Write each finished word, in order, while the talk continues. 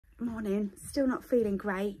Morning. Still not feeling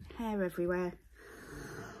great. Hair everywhere.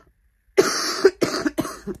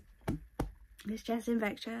 This chest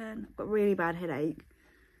infection. I've got a really bad headache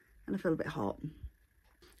and I feel a bit hot.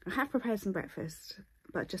 I have prepared some breakfast,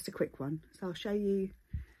 but just a quick one. So I'll show you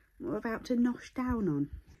what we're about to nosh down on.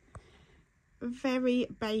 A very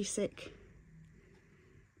basic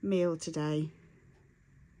meal today.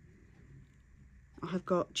 I have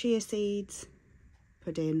got chia seeds,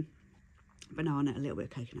 pudding, banana, a little bit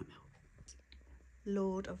of coconut milk.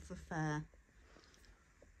 Lord of the Fair.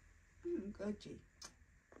 Goodie.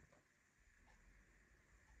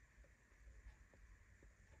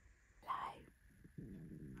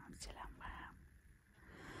 I'm still unwell.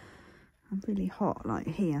 I'm really hot, like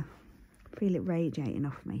here. Feel it radiating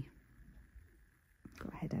off me.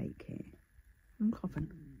 Got a headache here. I'm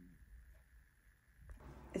coughing.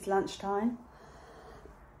 It's lunchtime.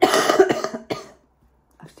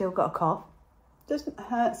 I've still got a cough. Doesn't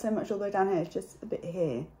hurt so much all the way down here, it's just a bit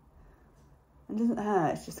here. It doesn't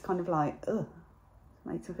hurt, it's just kind of like, ugh.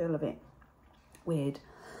 Makes me feel a bit weird.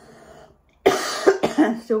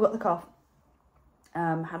 Still got the cough.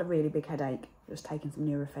 Had a really big headache, just taking some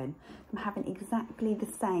Nurofen. I'm having exactly the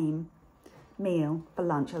same meal for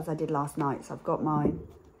lunch as I did last night. So I've got my,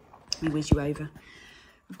 let me whiz you over.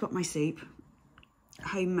 I've got my soup,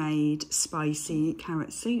 homemade spicy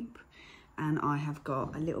carrot soup. And I have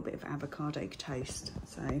got a little bit of avocado toast.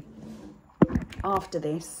 So after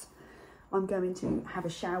this, I'm going to have a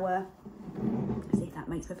shower, see if that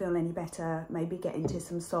makes me feel any better. Maybe get into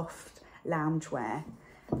some soft loungewear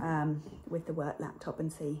with the work laptop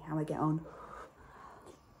and see how I get on.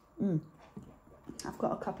 I've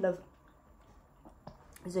got a couple of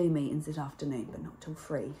Zoom meetings this afternoon, but not till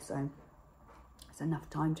 3, so it's enough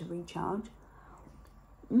time to recharge.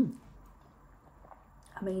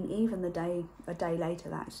 I mean, even a day later,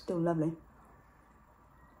 that's still lovely.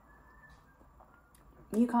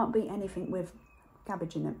 You can't beat anything with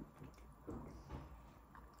cabbage in it.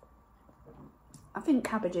 I think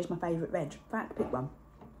cabbage is my favourite veg. If I had to pick one,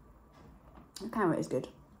 the carrot is good.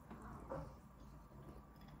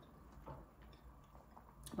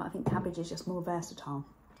 But I think cabbage is just more versatile.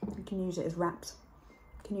 You can use it as wraps.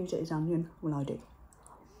 You can use it as onion. Well, I do.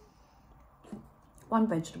 One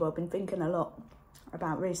vegetable I've been thinking a lot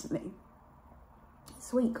about recently,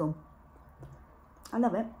 sweet corn. I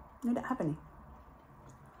love it. I don't have any.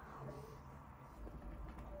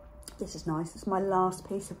 This is nice. It's my last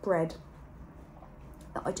piece of bread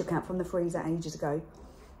that I took out from the freezer ages ago.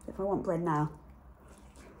 If I want bread now,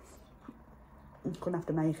 I'm gonna have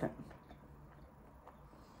to make it.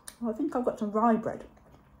 Well, I think I've got some rye bread,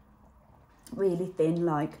 really thin,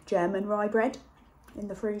 like German rye bread, in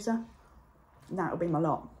the freezer. And that'll be my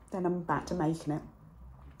lot. Then I'm back to making it.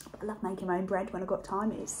 But I love making my own bread when I've got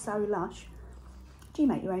time. It's so lush. Do you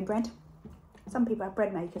make your own bread? Some people have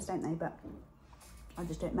bread makers, don't they? But I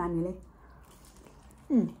just do it manually.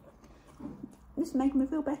 This is making me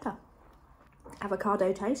feel better.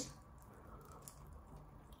 Avocado toast.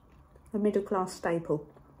 A middle class staple.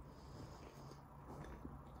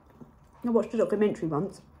 I watched a documentary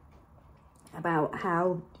once about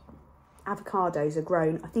how avocados are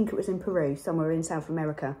grown. I think it was in Peru, somewhere in South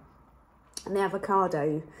America. And the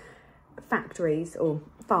avocado factories or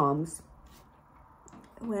farms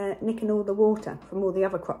were nicking all the water from all the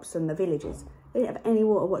other crops in the villages. They didn't have any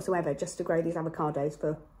water whatsoever just to grow these avocados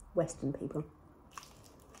for Western people.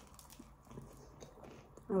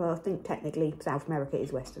 Well, I think technically South America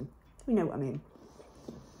is Western. You know what I mean.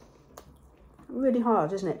 Really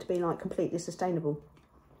hard, isn't it, to be like completely sustainable?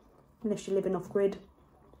 Unless you're living off grid.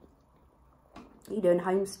 You're doing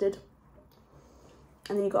homestead.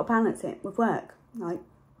 And then you've got to balance it with work. Like,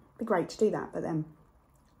 it'd be great to do that, but then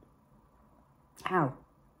how?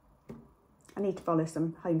 I need to follow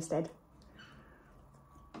some homestead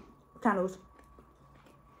channels.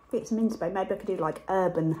 Get some inspo. Maybe I could do like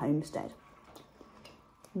urban homestead.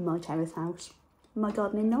 My terrace house. My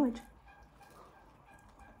garden in Norwich.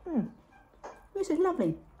 This is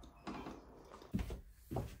lovely.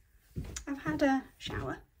 I've had a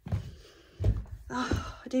shower.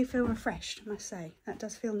 Oh, I do feel refreshed, I must say. That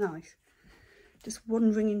does feel nice. Just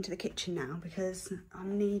wandering into the kitchen now because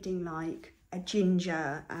I'm needing like a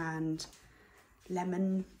ginger and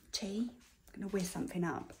lemon tea. I'm going to whiz something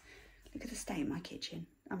up. Look at the state of my kitchen.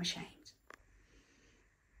 I'm ashamed.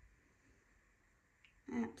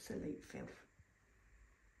 Absolute filth.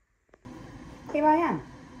 Here I am.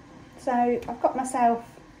 So I've got myself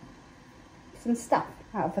some stuff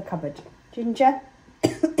out of the cupboard. Ginger.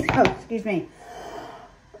 Oh, excuse me.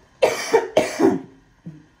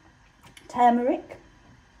 Turmeric.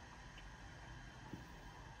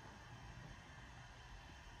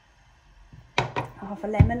 half a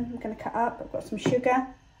lemon I'm going to cut up. I've got some sugar.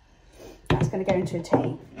 That's going to go into a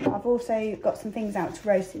tea. I've also got some things out to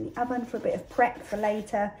roast in the oven for a bit of prep for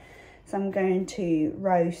later. So I'm going to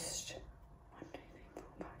roast,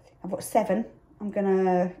 I've got 7. I'm going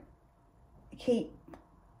to keep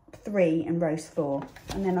 3 and roast 4.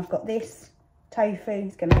 And then I've got this tofu,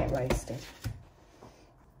 it's going to get roasted.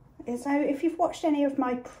 So if you've watched any of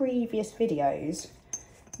my previous videos,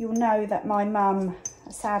 you'll know that my mum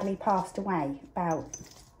sadly passed away about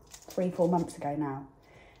 3-4 months ago now.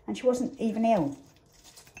 And she wasn't even ill.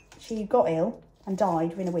 She got ill and died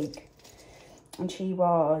within a week. And she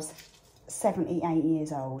was 78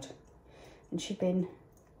 years old. And she'd been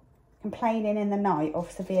complaining in the night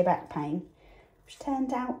of severe back pain, which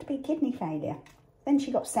turned out to be kidney failure. Then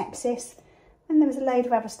she got sepsis, and there was a load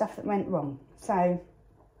of other stuff that went wrong. So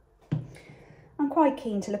I'm quite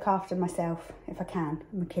keen to look after myself if I can,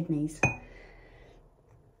 and my kidneys.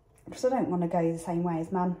 Because I don't want to go the same way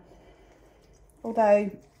as Mum. Although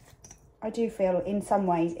I do feel in some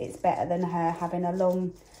ways it's better than her having a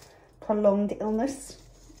long, prolonged illness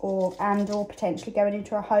or potentially going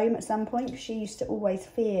into a home at some point. She used to always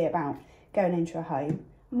fear about going into a home.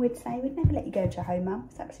 And we'd say, we'd never let you go to a home, Mum.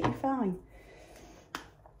 It's absolutely fine.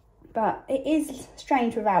 But it is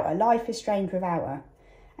strange without her. Life is strange without her.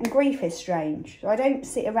 And grief is strange. So I don't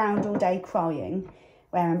sit around all day crying,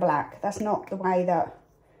 wearing black. That's not the way that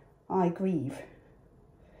I grieve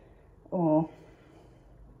or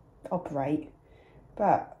operate.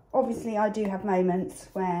 But obviously I do have moments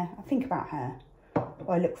where I think about her,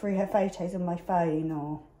 or I look through her photos on my phone,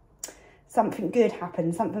 or something good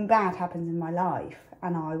happens, something bad happens in my life,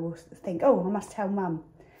 and I will think, oh, I must tell Mum.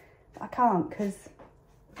 But I can't, because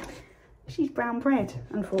she's brown bread,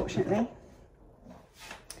 unfortunately.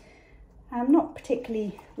 I'm not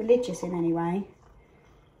particularly religious in any way,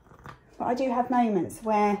 but I do have moments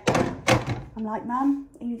where I'm like, Mum,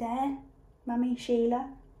 are you there? Mummy, Sheila,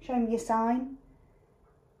 show me your sign.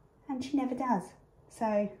 And she never does.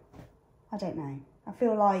 So, I don't know. I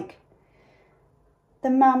feel like the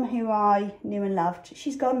Mum who I knew and loved,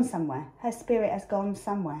 she's gone somewhere. Her spirit has gone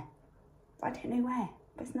somewhere. I don't know where,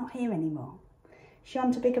 but it's not here anymore. She's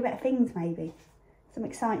on to bigger, better things, maybe. Some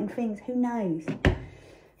exciting things, who knows?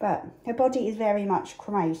 But her body is very much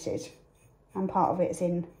cremated, and part of it is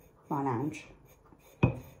in my lounge.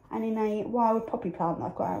 And in a wild poppy plant that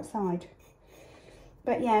I've got outside.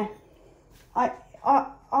 But yeah,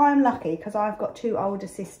 I'm lucky because I've got 2 older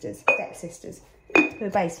sisters, step-sisters, who are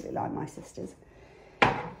basically like my sisters.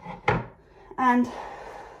 And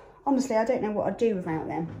honestly, I don't know what I'd do without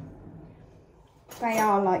them. They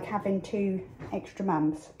are like having 2 extra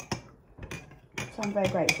mums. So I'm very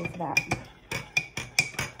grateful for that.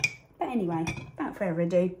 But anyway, without further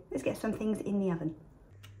ado, let's get some things in the oven.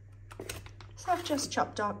 So I've just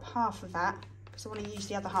chopped up half of that because I want to use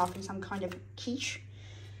the other half in some kind of quiche.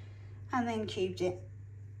 And then cubed it.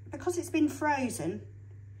 Because it's been frozen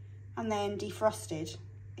and then defrosted,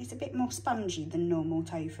 it's a bit more spongy than normal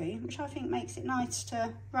tofu, which I think makes it nice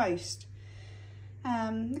to roast.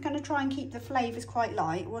 I'm going to try and keep the flavours quite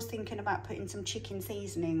light. I was thinking about putting some chicken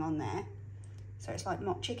seasoning on there, so it's like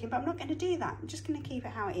mock chicken, but I'm not going to do that. I'm just going to keep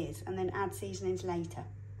it how it is and then add seasonings later.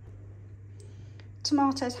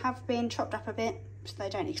 Tomatoes have been chopped up a bit so they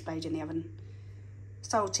don't explode in the oven.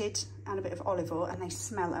 Salted and a bit of olive oil, and they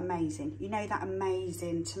smell amazing. You know that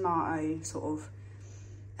amazing tomato sort of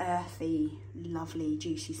earthy, lovely,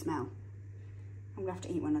 juicy smell. I'm gonna have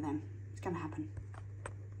to eat one of them. It's gonna happen.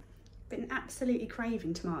 Been absolutely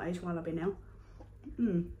craving tomatoes while I've been ill.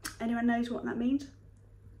 Anyone knows what that means?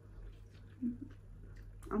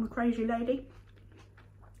 I'm a crazy lady,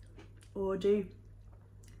 or do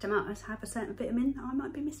tomatoes have a certain vitamin that I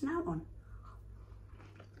might be missing out on?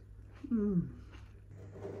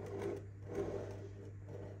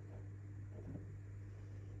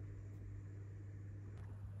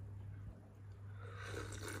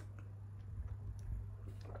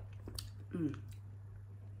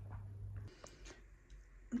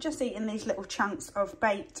 I'm just eating these little chunks of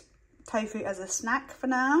baked tofu as a snack for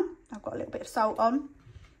now. I've got a little bit of salt on,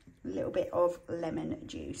 a little bit of lemon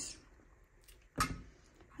juice.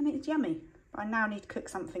 And it's yummy. But I now need to cook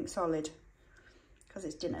something solid because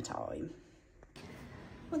it's dinner time.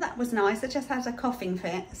 Well, that was nice. I just had a coughing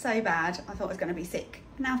fit so bad I thought I was going to be sick.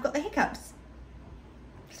 Now I've got the hiccups.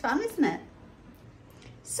 It's fun, isn't it?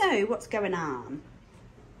 So what's going on?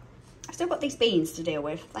 I've still got these beans to deal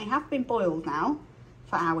with. They have been boiled now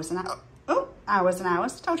for hours and hours. Oh, hours and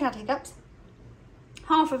hours. Told you I had hiccups.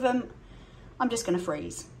 Half of them I'm just going to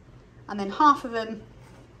freeze. And then half of them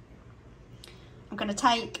I'm going to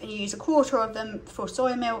take and use a quarter of them for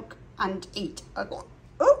soy milk and eat.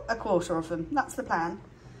 Oh, a quarter of them. That's the plan.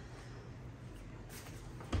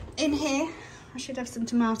 In here, I should have some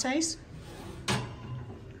tomatoes.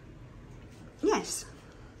 Yes.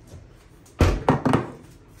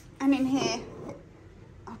 And in here,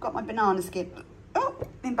 I've got my banana skin. Oh,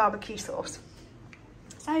 in barbecue sauce.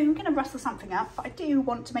 So I'm going to rustle something up, but I do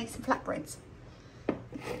want to make some flatbreads.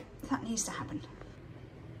 That needs to happen.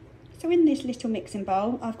 So in this little mixing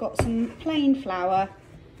bowl, I've got some plain flour,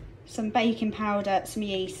 some baking powder, some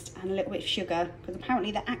yeast, and a little bit of sugar, because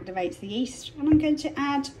apparently that activates the yeast. And I'm going to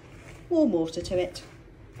add warm water to it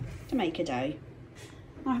to make a dough.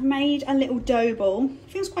 I've made a little dough ball.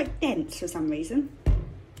 It feels quite dense for some reason.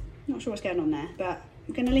 Not sure what's going on there, but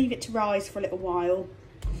I'm going to leave it to rise for a little while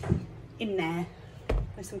in there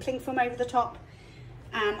with some cling film over the top.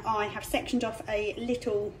 And I have sectioned off a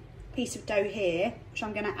little piece of dough here, which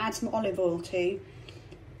I'm going to add some olive oil to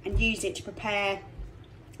and use it to prepare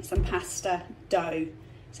some pasta dough.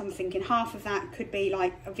 So I'm thinking half of that could be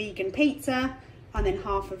like a vegan pizza, and then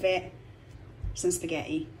half of it some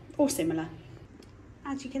spaghetti or similar.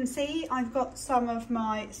 As you can see, I've got some of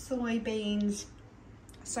my soybeans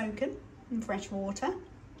soaking in fresh water,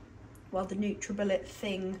 while the NutriBullet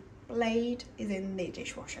Thing blade is in the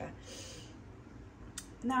dishwasher.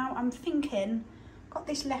 Now I'm thinking, got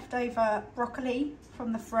this leftover broccoli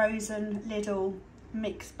from the frozen Lidl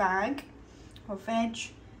mix bag of veg,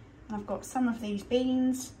 and I've got some of these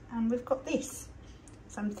beans, and we've got this.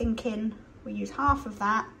 So I'm thinking we use half of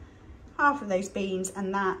that, half of those beans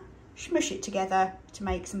and that, smush it together to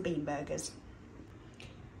make some bean burgers.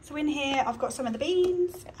 So in here I've got some of the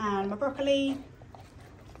beans and my broccoli.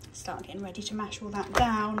 Start getting ready to mash all that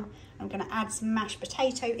down. I'm going to add some mashed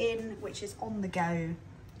potato in, which is on the go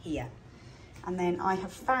here. And then I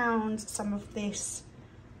have found some of this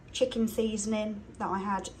chicken seasoning that I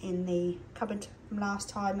had in the cupboard from last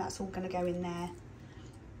time. That's all going to go in there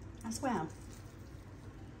as well.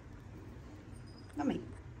 Yummy.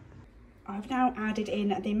 I've now added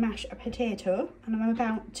in the mashed potato, and I'm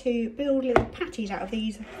about to build little patties out of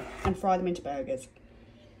these and fry them into burgers.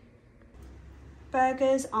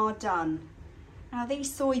 Burgers are done. Now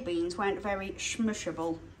these soybeans weren't very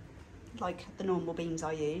smushable like the normal beans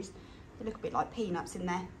I use. They look a bit like peanuts in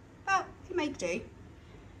there, but they make do.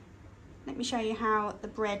 Let me show you how the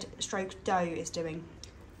bread stroke dough is doing.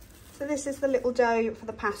 So this is the little dough for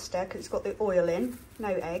the pasta, because it's got the oil in, no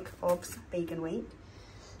egg, obvs, vegan wheat.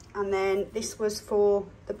 And then this was for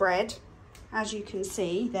the bread. As you can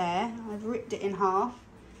see there, I've ripped it in half.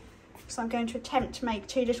 So I'm going to attempt to make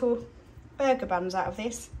 2 little burger buns out of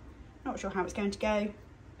this. Not sure how it's going to go,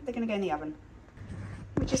 but they're going to go in the oven.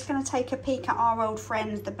 We're just going to take a peek at our old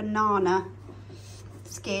friend, the banana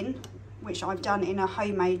skin, which I've done in a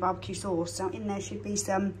homemade barbecue sauce. So in there should be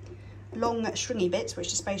some long stringy bits, which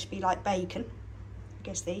are supposed to be like bacon. I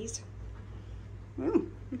guess these.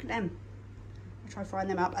 Ooh, look at them. I'll try frying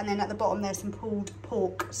them up. And then at the bottom there's some pulled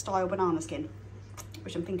pork style banana skin,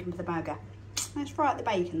 which I'm thinking for the burger. Let's fry up the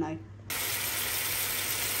bacon though.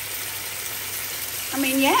 I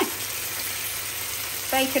mean, yeah,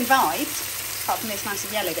 bacon vibes, apart from this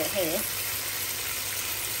massive yellow bit here.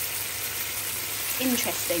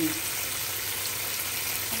 Interesting.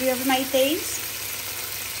 Have you ever made these?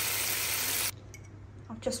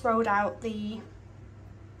 I've just rolled out the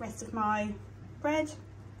rest of my bread,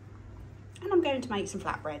 and I'm going to make some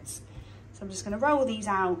flatbreads. So I'm just going to roll these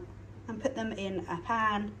out and put them in a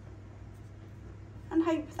pan and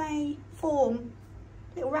hope they form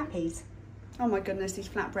little wrappies. Oh my goodness, these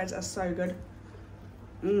flatbreads are so good.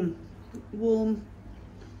 Warm,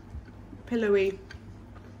 pillowy,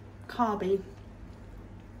 carby,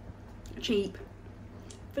 cheap,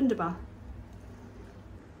 wunderbar.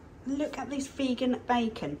 Look at this vegan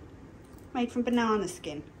bacon made from banana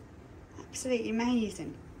skin. Absolutely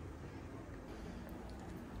amazing.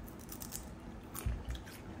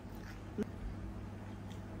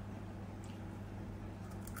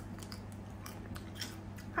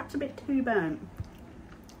 Perhaps a bit too burnt.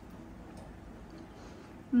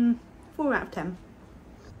 4 out of 10.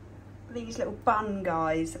 These little bun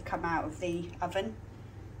guys have come out of the oven.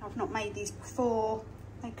 I've not made these before.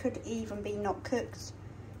 They could even be not cooked.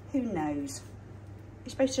 Who knows?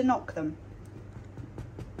 You're supposed to knock them.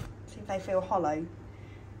 See if they feel hollow.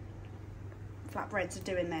 Flatbreads are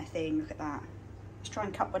doing their thing, look at that. Let's try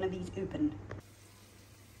and cut one of these open.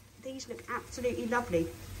 These look absolutely lovely.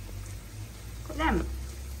 Look at them.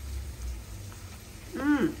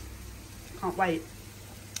 Can't wait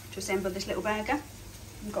to assemble this little burger.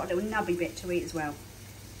 I've got a little nubby bit to eat as well.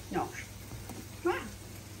 Nosh. Wow.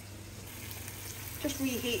 Just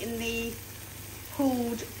reheating the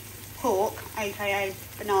pulled pork, aka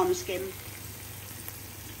banana skin,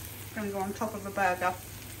 Going to go on top of a burger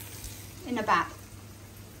in a bath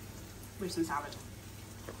with some salad.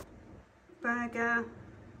 Burger,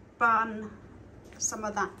 bun, some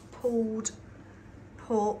of that pulled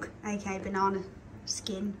pork, aka banana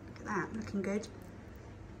skin. Look at that, looking good.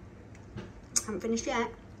 Haven't finished yet.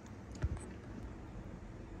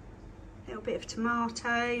 A little bit of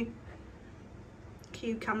tomato,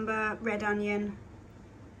 cucumber, red onion,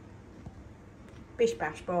 bish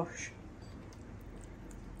bash bosh.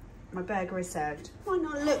 My burger is served. Might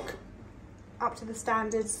not look up to the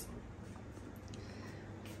standards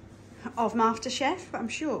of MasterChef, but I'm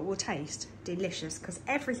sure it will taste delicious because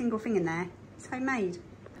every single thing in there is homemade.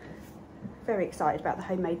 Very excited about the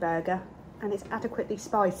homemade burger, and it's adequately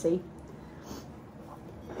spicy,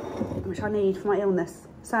 which I need for my illness.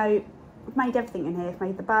 So I've made everything in here. I've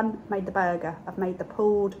made the bun, made the burger, I've made the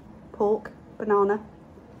pulled pork, banana.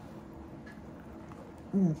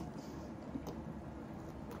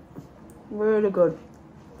 Really good.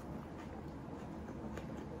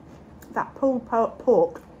 That pulled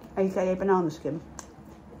pork, aka banana skin,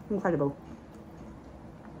 incredible.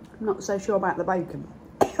 I'm not so sure about the bacon.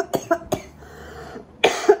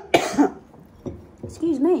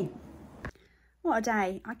 Excuse me. What a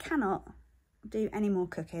day. I cannot do any more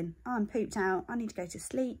cooking. I'm pooped out. I need to go to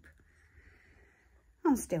sleep.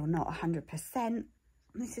 I'm still not 100%.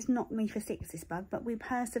 This has knocked me for six, this bug, but we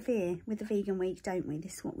persevere with the vegan week, don't we?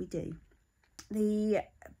 This is what we do. The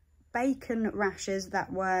bacon rashers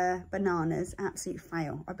that were bananas, absolute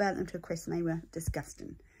fail. I burnt them to a crisp and they were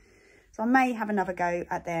disgusting. So I may have another go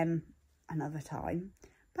at them another time.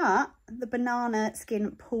 But the banana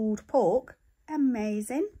skin pulled pork,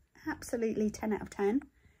 amazing. Absolutely 10 out of 10.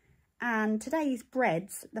 And today's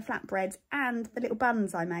breads, the flatbreads and the little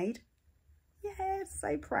buns I made. Yeah,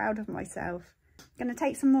 so proud of myself. I'm going to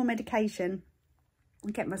take some more medication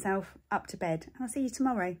and get myself up to bed. And I'll see you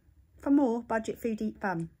tomorrow for more Budget Food Eat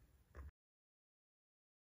Fun.